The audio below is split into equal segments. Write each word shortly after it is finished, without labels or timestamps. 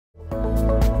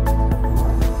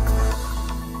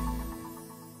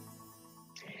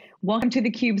Welcome to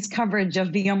theCUBE's coverage of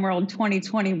VMworld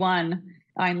 2021.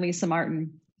 I'm Lisa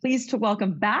Martin. Pleased to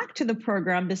welcome back to the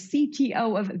program the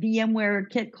CTO of VMware,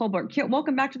 Kit Colbert. Kit,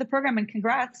 welcome back to the program and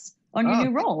congrats on your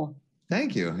new role.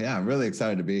 Thank you. Yeah, I'm really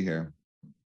excited to be here.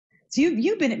 So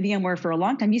you've been at VMware for a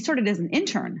long time. You started as an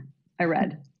intern, I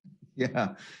read.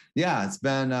 Yeah, it's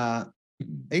been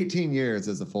 18 years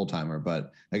as a full-timer,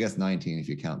 but I guess 19 if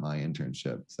you count my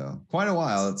internship. So quite a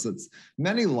while. It's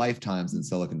many lifetimes in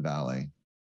Silicon Valley.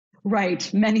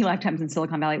 Right, many lifetimes in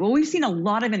Silicon Valley. Well, we've seen a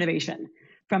lot of innovation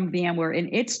from VMware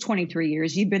in its 23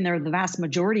 years. You've been there the vast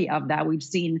majority of that. We've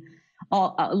seen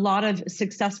a lot of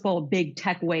successful big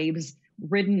tech waves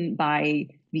ridden by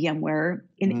VMware.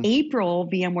 In April,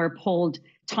 VMware pulled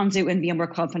Tanzu and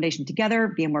VMware Cloud Foundation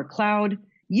together, VMware Cloud.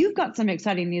 You've got some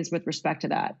exciting news with respect to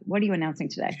that. What are you announcing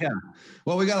today? Yeah,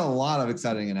 well, we got a lot of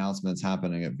exciting announcements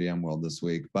happening at VMworld this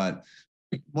week, but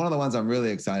one of the ones I'm really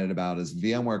excited about is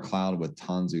VMware Cloud with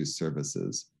Tanzu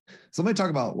services. So let me talk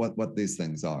about what these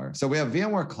things are. So we have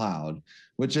VMware Cloud,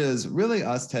 which is really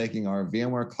us taking our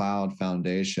VMware Cloud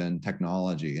Foundation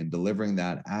technology and delivering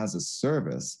that as a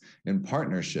service in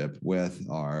partnership with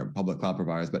our public cloud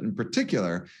providers, but in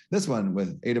particular, this one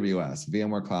with AWS,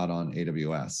 VMware Cloud on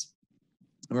AWS.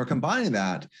 And we're combining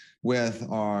that with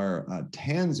our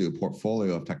Tanzu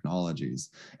portfolio of technologies.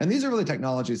 And these are really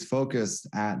technologies focused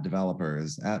at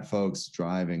developers, at folks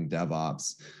driving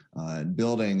DevOps,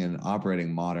 building and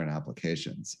operating modern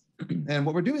applications. And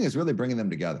what we're doing is really bringing them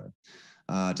together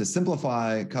to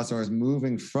simplify customers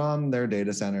moving from their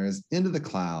data centers into the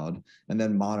cloud and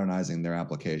then modernizing their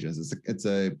applications. It's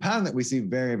a pattern that we see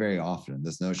very, very often,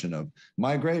 this notion of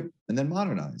migrate and then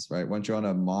modernize, right? Once you're on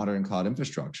a modern cloud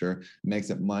infrastructure, it makes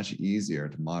it much easier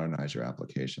to modernize your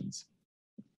applications.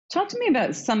 Talk to me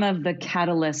about some of the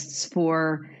catalysts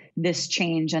for this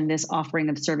change and this offering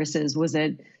of services. Was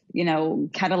it,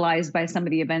 catalyzed by some of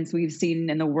the events we've seen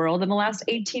in the world in the last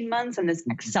 18 months and this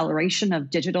acceleration of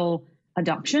digital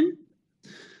adoption?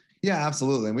 Yeah,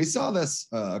 absolutely. And we saw this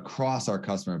across our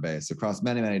customer base, across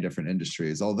many, many different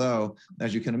industries. Although,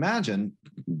 as you can imagine,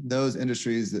 those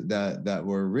industries that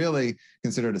were really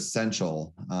considered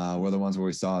essential were the ones where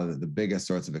we saw the biggest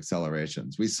sorts of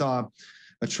accelerations. We saw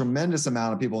a tremendous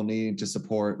amount of people needing to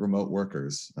support remote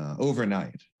workers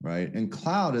overnight, right? And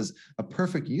cloud is a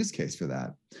perfect use case for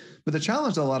that. But the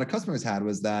challenge that a lot of customers had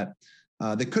was that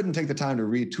they couldn't take the time to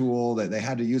retool, that they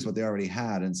had to use what they already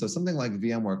had. And so something like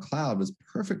VMware Cloud was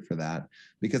perfect for that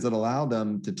because it allowed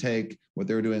them to take what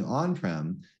they were doing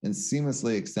on-prem and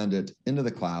seamlessly extend it into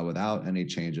the cloud without any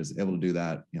changes, able to do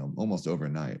that almost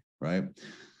overnight, right?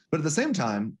 But at the same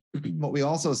time, what we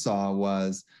also saw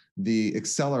was the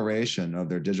acceleration of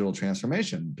their digital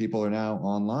transformation. People are now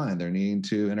online. They're needing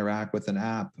to interact with an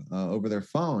app over their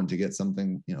phone to get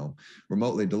something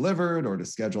remotely delivered or to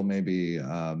schedule maybe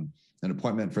an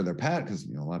appointment for their pet, because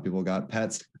a lot of people got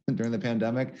pets during the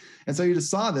pandemic. And so you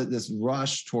just saw that this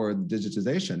rush toward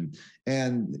digitization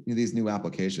and these new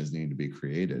applications need to be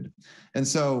created. And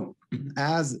so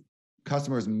as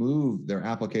customers move their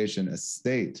application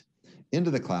estate into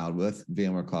the cloud with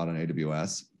VMware Cloud on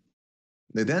AWS,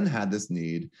 they then had this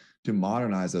need to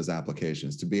modernize those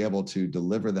applications, to be able to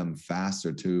deliver them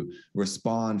faster, to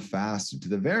respond faster to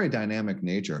the very dynamic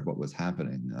nature of what was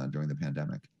happening during the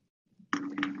pandemic.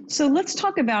 So let's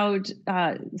talk about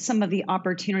some of the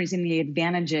opportunities and the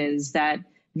advantages that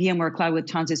VMware Cloud with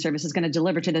Tanzu Service is going to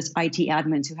deliver to those IT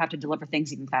admins who have to deliver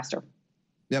things even faster.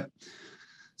 Yep.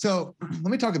 So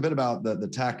let me talk a bit about the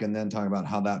tech and then talk about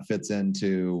how that fits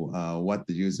into what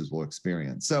the users will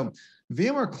experience. So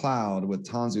VMware Cloud with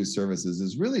Tanzu Services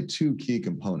is really two key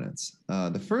components.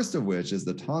 The first of which is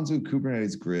the Tanzu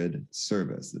Kubernetes Grid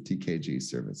service, the TKG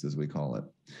service as we call it.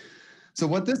 So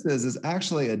what this is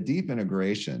actually a deep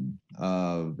integration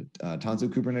of Tanzu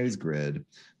Kubernetes Grid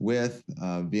with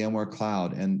VMware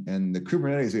Cloud and the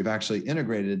Kubernetes we've actually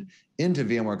integrated into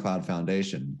VMware Cloud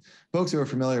Foundation. Folks who are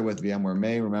familiar with VMware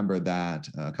may remember that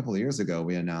a couple of years ago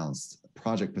we announced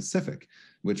Project Pacific,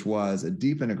 which was a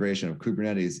deep integration of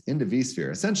Kubernetes into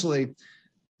vSphere, essentially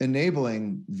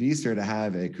enabling vSphere to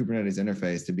have a Kubernetes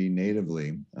interface to be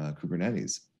natively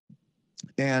Kubernetes.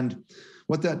 And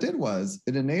what that did was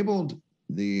it enabled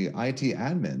the IT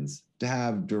admins to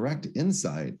have direct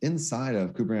insight inside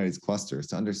of Kubernetes clusters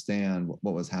to understand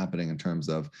what was happening in terms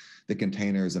of the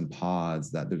containers and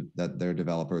pods that their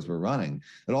developers were running.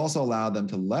 It also allowed them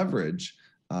to leverage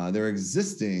their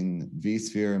existing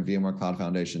vSphere and VMware Cloud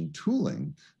Foundation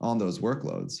tooling on those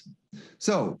workloads.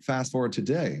 So fast forward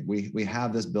today, we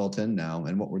have this built in now,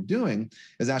 and what we're doing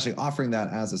is actually offering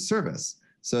that as a service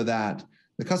so that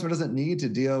the customer doesn't need to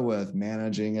deal with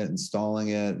managing it, installing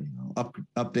it,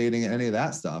 updating it, any of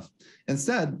that stuff.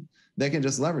 Instead, they can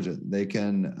just leverage it. They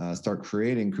can start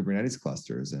creating Kubernetes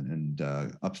clusters and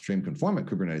upstream conformant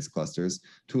Kubernetes clusters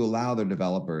to allow their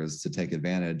developers to take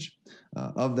advantage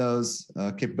of those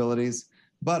capabilities,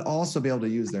 but also be able to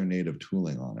use their native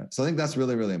tooling on it. So I think that's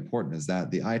really, really important, is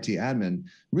that the IT admin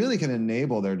really can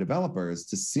enable their developers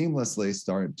to seamlessly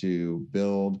start to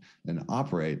build and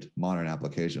operate modern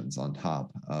applications on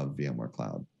top of VMware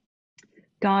Cloud.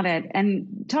 Got it.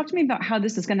 And talk to me about how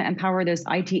this is going to empower those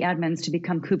IT admins to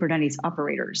become Kubernetes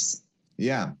operators.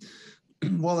 Yeah.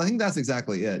 Well, I think that's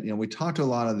exactly it. We talk to a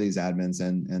lot of these admins,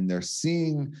 and they're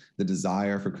seeing the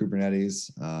desire for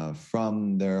Kubernetes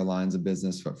from their lines of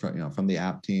business, from the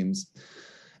app teams.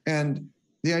 And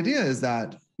the idea is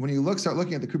that when you start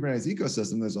looking at the Kubernetes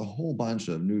ecosystem, there's a whole bunch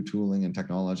of new tooling and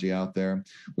technology out there.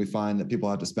 We find that people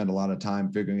have to spend a lot of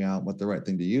time figuring out what the right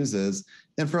thing to use is.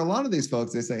 And for a lot of these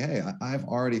folks, they say, hey, I've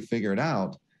already figured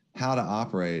out how to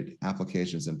operate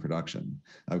applications in production.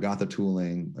 I've got the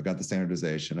tooling, I've got the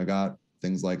standardization, I've got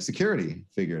things like security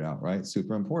figured out, right?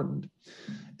 Super important.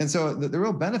 And so the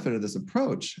real benefit of this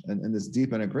approach and this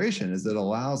deep integration is that it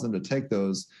allows them to take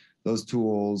those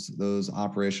tools, those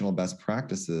operational best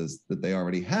practices that they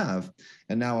already have,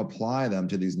 and now apply them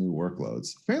to these new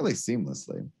workloads fairly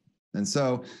seamlessly. And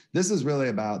so this is really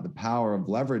about the power of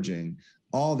leveraging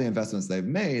all the investments they've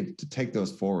made to take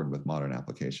those forward with modern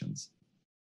applications.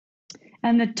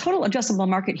 And the total addressable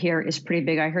market here is pretty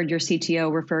big. I heard your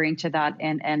CTO referring to that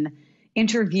in an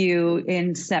interview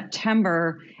in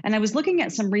September. And I was looking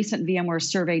at some recent VMware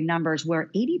survey numbers where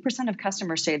 80% of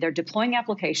customers say they're deploying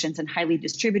applications in highly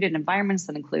distributed environments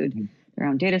that include their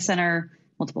own data center,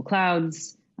 multiple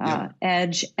clouds,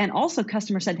 edge. And also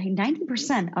customers said, hey,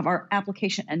 90% of our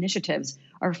application initiatives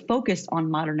are focused on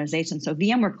modernization. So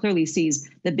VMware clearly sees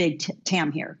the big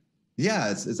TAM here.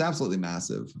 Yeah, it's absolutely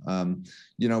massive.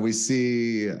 We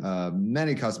see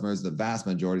many customers, the vast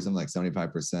majority, something like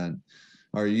 75%,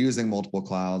 are using multiple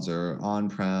clouds or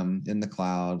on-prem, in the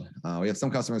cloud. We have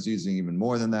some customers using even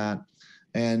more than that.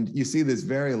 And you see this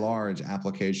very large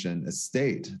application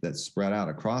estate that's spread out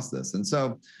across this. And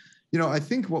so, I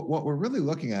think what we're really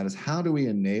looking at is how do we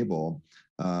enable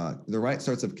the right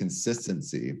sorts of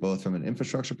consistency, both from an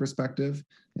infrastructure perspective,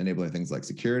 enabling things like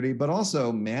security, but also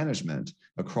management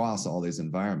across all these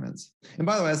environments. And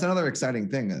by the way, that's another exciting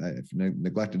thing I've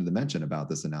neglected to mention about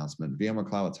this announcement. VMware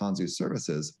Cloud with Tanzu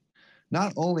Services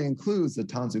not only includes the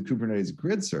Tanzu Kubernetes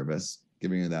Grid service,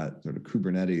 giving you that sort of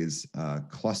Kubernetes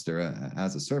cluster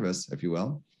as a service, if you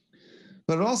will,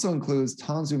 but it also includes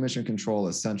Tanzu Mission Control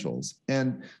Essentials.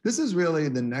 And this is really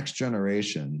the next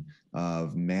generation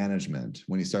of management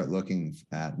when you start looking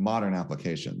at modern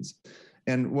applications.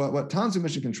 And what Tanzu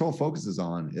Mission Control focuses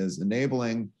on is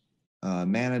enabling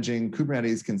managing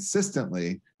Kubernetes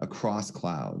consistently across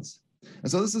clouds.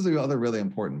 And so this is the other really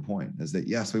important point, is that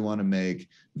yes, we want to make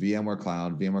VMware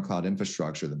Cloud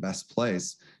infrastructure the best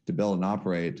place to build and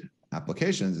operate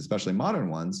applications, especially modern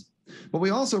ones. But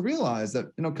we also realize that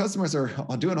customers are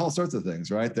doing all sorts of things,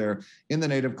 right? They're in the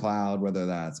native cloud, whether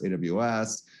that's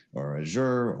AWS or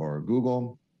Azure or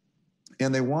Google,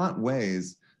 and they want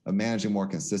ways of managing more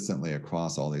consistently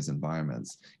across all these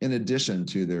environments, in addition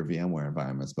to their VMware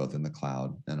environments, both in the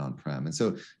cloud and on-prem. And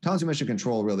so Tanzu Mission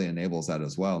Control really enables that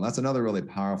as well. And that's another really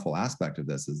powerful aspect of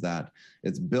this, is that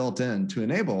it's built in to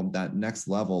enable that next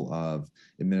level of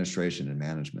administration and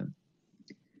management.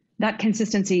 That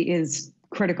consistency is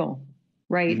critical,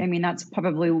 right? Mm-hmm. I mean, that's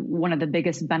probably one of the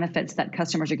biggest benefits that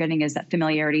customers are getting, is that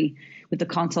familiarity with the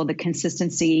console, the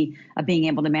consistency of being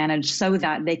able to manage so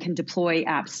that they can deploy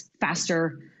apps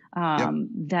faster,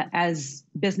 that as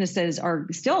businesses are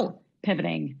still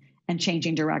pivoting and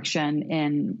changing direction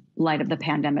in light of the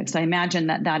pandemic. So I imagine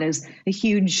that is a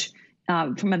huge,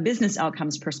 from a business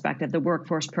outcomes perspective, the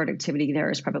workforce productivity there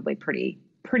is probably pretty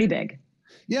big.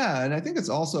 Yeah, and I think it's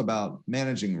also about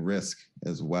managing risk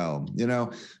as well.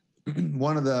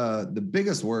 One of the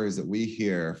biggest worries that we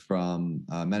hear from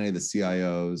many of the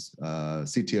CIOs,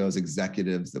 CTOs,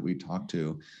 executives that we talk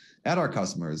to at our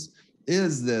customers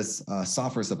is this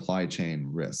software supply chain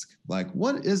risk. Like,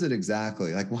 what is it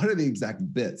exactly? Like, what are the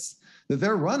exact bits that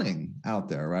they're running out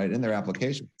there, right, in their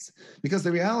applications? Because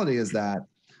the reality is that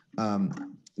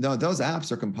those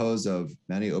apps are composed of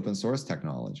many open source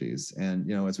technologies.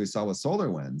 And, as we saw with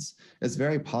SolarWinds, it's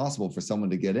very possible for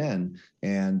someone to get in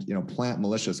and, plant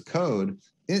malicious code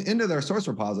into their source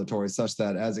repository, such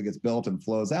that as it gets built and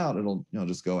flows out, it'll,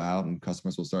 just go out and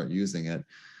customers will start using it.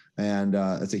 And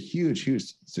it's a huge,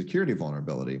 huge security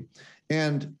vulnerability.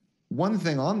 And one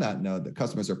thing on that note that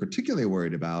customers are particularly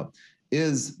worried about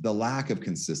is the lack of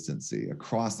consistency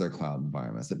across their cloud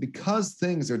environments. That because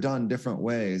things are done different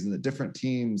ways and that different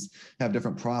teams have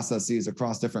different processes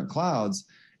across different clouds,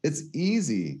 it's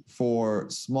easy for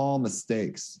small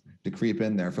mistakes to creep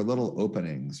in there, for little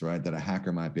openings, right, that a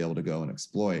hacker might be able to go and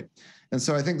exploit. And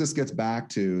so I think this gets back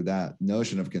to that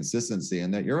notion of consistency,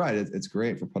 and that you're right, it's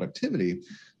great for productivity.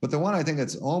 But the one I think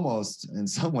it's almost, in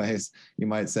some ways, you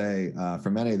might say,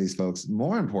 for many of these folks,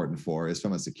 more important for is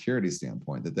from a security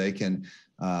standpoint, that they can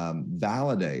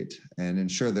validate and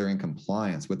ensure they're in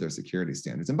compliance with their security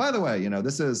standards. And by the way,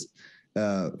 this is,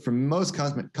 for most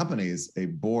companies, a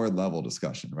board level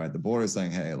discussion, right? The board is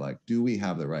saying, hey, like, do we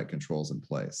have the right controls in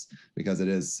place? Because it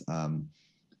is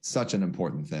such an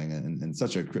important thing and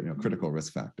such a critical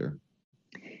risk factor.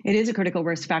 It is a critical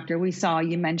risk factor. We saw,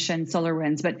 you mentioned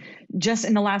SolarWinds, but just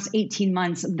in the last 18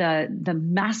 months, the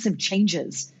massive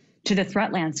changes to the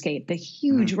threat landscape, the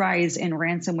huge rise in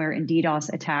ransomware and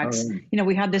DDoS attacks.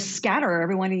 We had this scatter.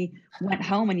 Everyone went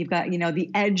home, and you've got,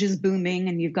 the edge is booming,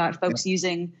 and you've got folks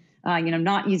using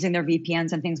not using their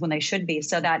VPNs and things when they should be.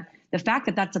 So that the fact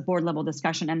that that's a board level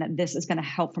discussion and that this is going to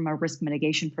help from a risk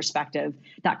mitigation perspective,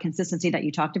 that consistency that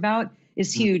you talked about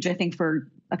is huge, I think, for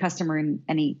a customer in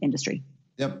any industry.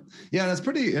 Yep. Yeah, and it's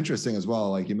pretty interesting as well.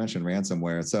 Like you mentioned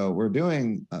ransomware. So we're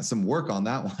doing some work on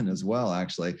that one as well,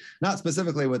 actually. Not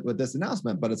specifically with this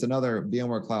announcement, but it's another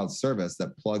VMware Cloud service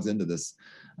that plugs into this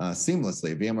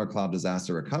seamlessly, VMware Cloud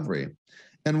Disaster Recovery.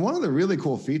 And one of the really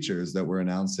cool features that we're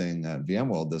announcing at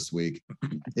VMworld this week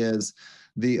is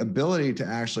the ability to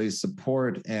actually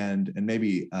support and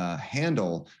maybe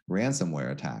handle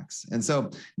ransomware attacks. And so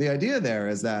the idea there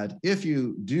is that if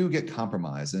you do get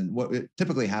compromised, and what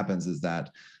typically happens is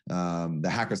that the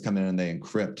hackers come in and they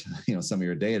encrypt some of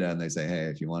your data, and they say, hey,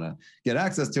 if you want to get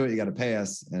access to it, you got to pay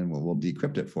us, and we'll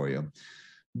decrypt it for you.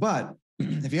 But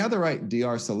if you have the right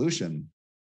DR solution,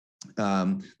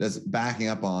 that's backing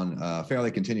up on a fairly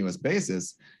continuous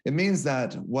basis, it means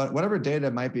that whatever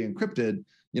data might be encrypted,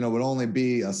 would only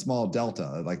be a small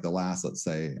delta, like the last, let's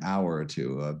say, hour or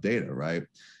two of data, right?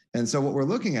 And so what we're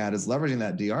looking at is leveraging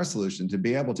that DR solution to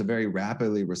be able to very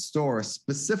rapidly restore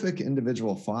specific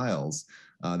individual files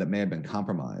that may have been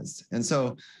compromised. And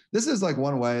so this is like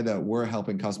one way that we're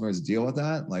helping customers deal with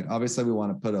that. Like, obviously, we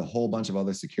want to put a whole bunch of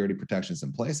other security protections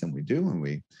in place, and we do, and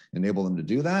we enable them to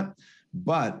do that.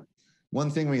 But one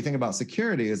thing when you think about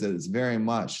security is that it's very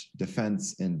much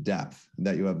defense in depth,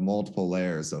 that you have multiple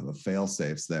layers of fail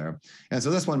safes there. And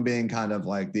so this one being kind of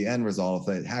like the end result,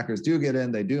 if hackers do get in,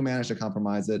 they do manage to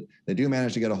compromise it, they do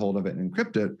manage to get a hold of it and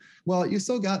encrypt it, well, you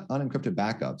still got unencrypted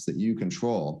backups that you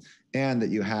control, and that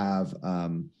you have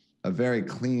a very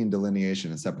clean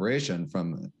delineation and separation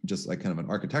from just like kind of an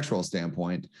architectural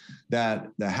standpoint that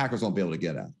the hackers won't be able to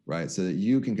get at, right? So that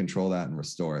you can control that and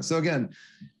restore it. So again,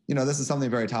 this is something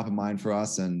very top of mind for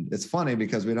us. And it's funny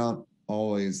because we don't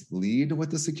always lead with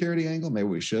the security angle. Maybe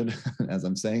we should, as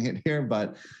I'm saying it here,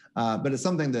 but it's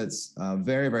something that's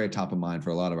very, very top of mind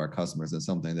for a lot of our customers, and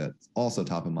something that's also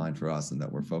top of mind for us and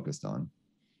that we're focused on.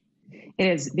 It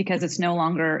is, because it's no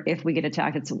longer if we get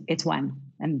attacked, it's when.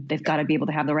 And they've got to be able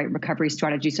to have the right recovery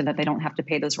strategy so that they don't have to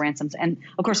pay those ransoms. And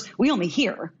of course, we only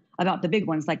hear about the big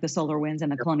ones like the SolarWinds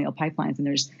and the Colonial Pipelines, and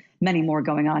there's many more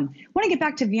going on. I want to get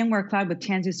back to VMware Cloud with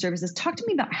Tanzu Services. Talk to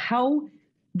me about how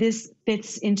this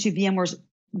fits into VMware's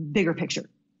bigger picture.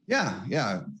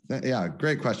 Yeah.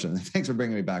 Great question. Thanks for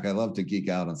bringing me back. I love to geek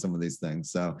out on some of these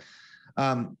things. So,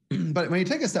 but when you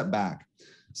take a step back,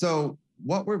 so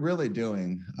what we're really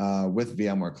doing with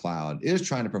VMware Cloud is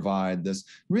trying to provide this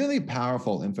really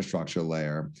powerful infrastructure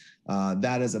layer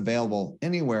that is available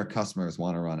anywhere customers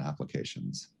want to run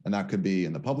applications. And that could be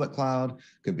in the public cloud,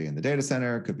 could be in the data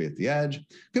center, could be at the edge,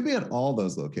 could be at all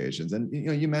those locations. And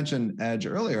you mentioned edge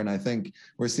earlier, and I think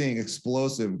we're seeing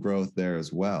explosive growth there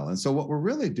as well. And so what we're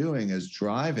really doing is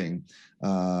driving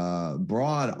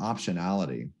broad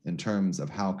optionality in terms of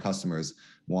how customers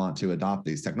want to adopt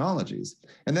these technologies.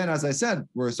 And then, as I said,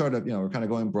 we're sort of, we're kind of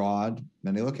going broad,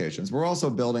 many locations. We're also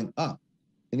building up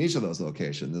in each of those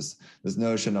locations, this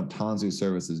notion of Tanzu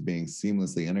services being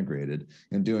seamlessly integrated,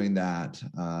 and doing that,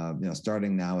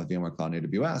 starting now with VMware Cloud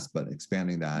and AWS, but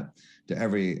expanding that to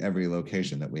every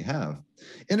location that we have.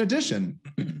 In addition,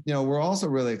 we're also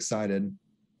really excited.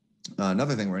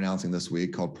 Another thing we're announcing this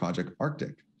week called Project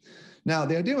Arctic. Now,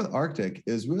 the idea with Arctic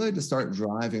is really to start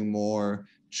driving more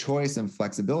choice and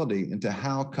flexibility into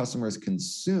how customers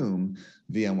consume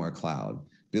VMware Cloud.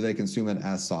 Do they consume it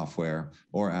as software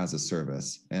or as a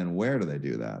service? And where do they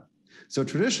do that? So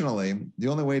traditionally, the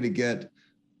only way to get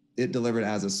it delivered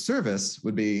as a service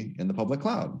would be in the public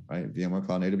cloud, right? VMware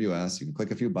Cloud and AWS, you can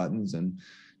click a few buttons and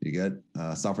You get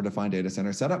a software-defined data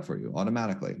center set up for you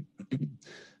automatically.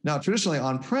 Now, traditionally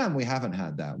on-prem, we haven't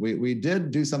had that. We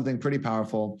did do something pretty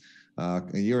powerful a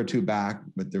year or two back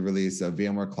with the release of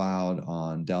VMware Cloud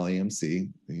on Dell EMC.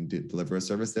 We can deliver a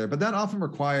service there, but that often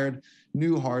required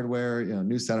new hardware,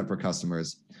 new setup for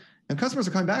customers. And customers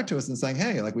are coming back to us and saying,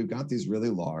 hey, like we've got these really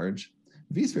large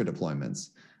vSphere deployments.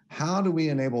 How do we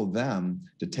enable them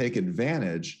to take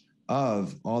advantage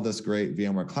of all this great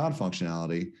VMware Cloud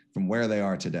functionality from where they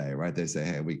are today, right? They say,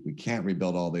 hey, we can't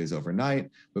rebuild all these overnight,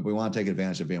 but we want to take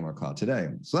advantage of VMware Cloud today.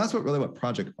 So that's what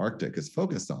Project Arctic is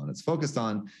focused on. It's focused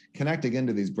on connecting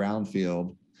into these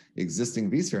brownfield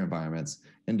existing vSphere environments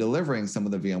and delivering some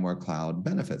of the VMware Cloud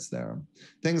benefits there.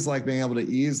 Things like being able to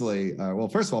easily, well,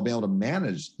 first of all, being able to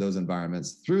manage those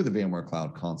environments through the VMware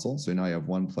Cloud console. So now you have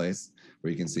one place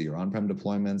where you can see your on-prem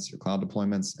deployments, your cloud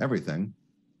deployments, everything.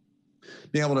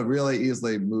 Being able to really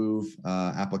easily move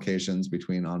applications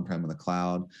between on-prem and the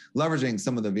cloud, leveraging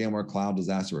some of the VMware Cloud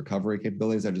disaster recovery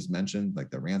capabilities I just mentioned,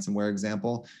 like the ransomware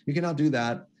example. You can now do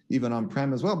that even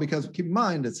on-prem as well, because keep in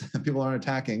mind, it's people aren't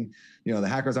attacking, the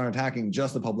hackers aren't attacking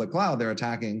just the public cloud, they're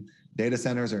attacking data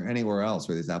centers or anywhere else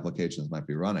where these applications might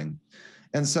be running.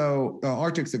 And so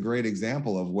Arctic's a great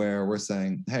example of where we're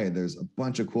saying, hey, there's a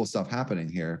bunch of cool stuff happening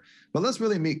here, but let's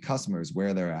really meet customers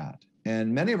where they're at.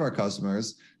 And many of our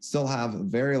customers still have a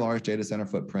very large data center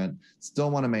footprint,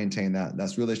 still want to maintain that.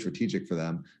 That's really strategic for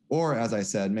them. Or as I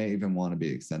said, may even want to be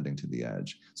extending to the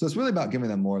edge. So it's really about giving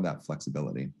them more of that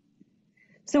flexibility.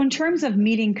 So in terms of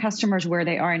meeting customers where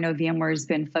they are, I know VMware has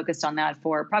been focused on that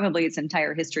for probably its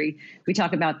entire history. We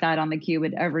talk about that on theCUBE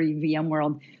at every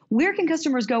VMworld. Where can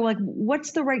customers go? Like,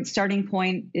 what's the right starting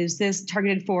point? Is this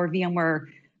targeted for VMware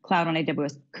Cloud on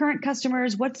AWS current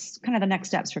customers? What's kind of the next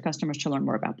steps for customers to learn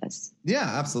more about this? Yeah,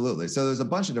 absolutely. So there's a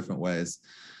bunch of different ways.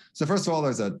 So first of all,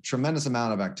 there's a tremendous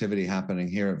amount of activity happening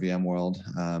here at VMworld.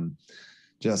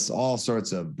 Just all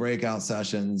sorts of breakout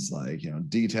sessions, like,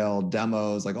 detailed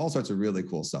demos, like all sorts of really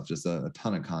cool stuff, just a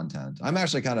ton of content. I'm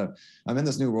actually I'm in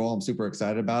this new role. I'm super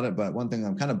excited about it. But one thing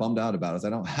I'm kind of bummed out about is I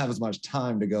don't have as much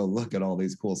time to go look at all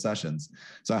these cool sessions.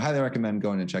 So I highly recommend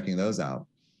going and checking those out.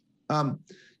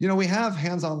 We have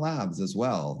hands-on labs as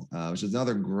well, which is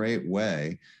another great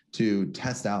way to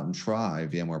test out and try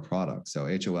VMware products. So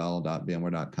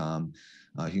hol.vmware.com.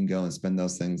 You can go and spin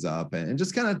those things up and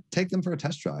just kind of take them for a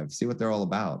test drive, see what they're all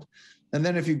about. And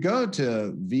then if you go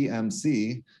to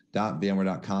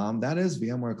vmc.vmware.com, that is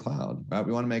VMware Cloud, right?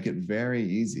 We want to make it very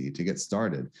easy to get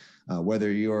started. Whether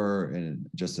you're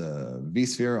just a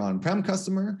vSphere on-prem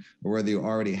customer or whether you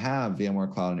already have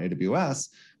VMware Cloud and AWS,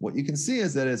 what you can see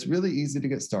is that it's really easy to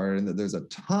get started and that there's a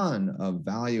ton of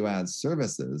value-add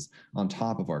services on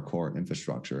top of our core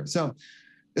infrastructure. So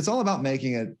it's all about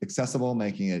making it accessible,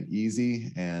 making it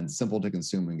easy and simple to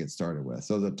consume and get started with.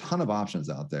 So there's a ton of options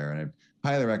out there, and I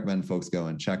highly recommend folks go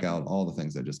and check out all the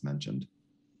things I just mentioned.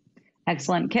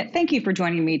 Excellent. Kit, thank you for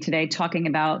joining me today talking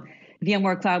about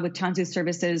VMware Cloud with tons of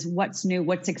services, what's new,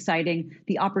 what's exciting,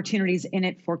 the opportunities in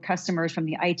it for customers, from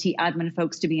the IT admin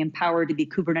folks to be empowered to be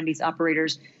Kubernetes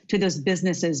operators, to those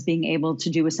businesses being able to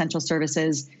do essential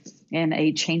services in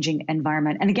a changing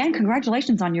environment. And again,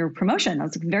 congratulations on your promotion.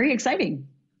 That's very exciting.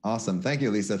 Awesome. Thank you,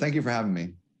 Lisa. Thank you for having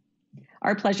me.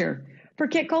 Our pleasure. For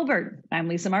Kit Colbert, I'm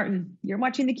Lisa Martin. You're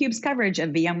watching theCUBE's coverage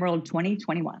of VMworld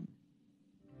 2021.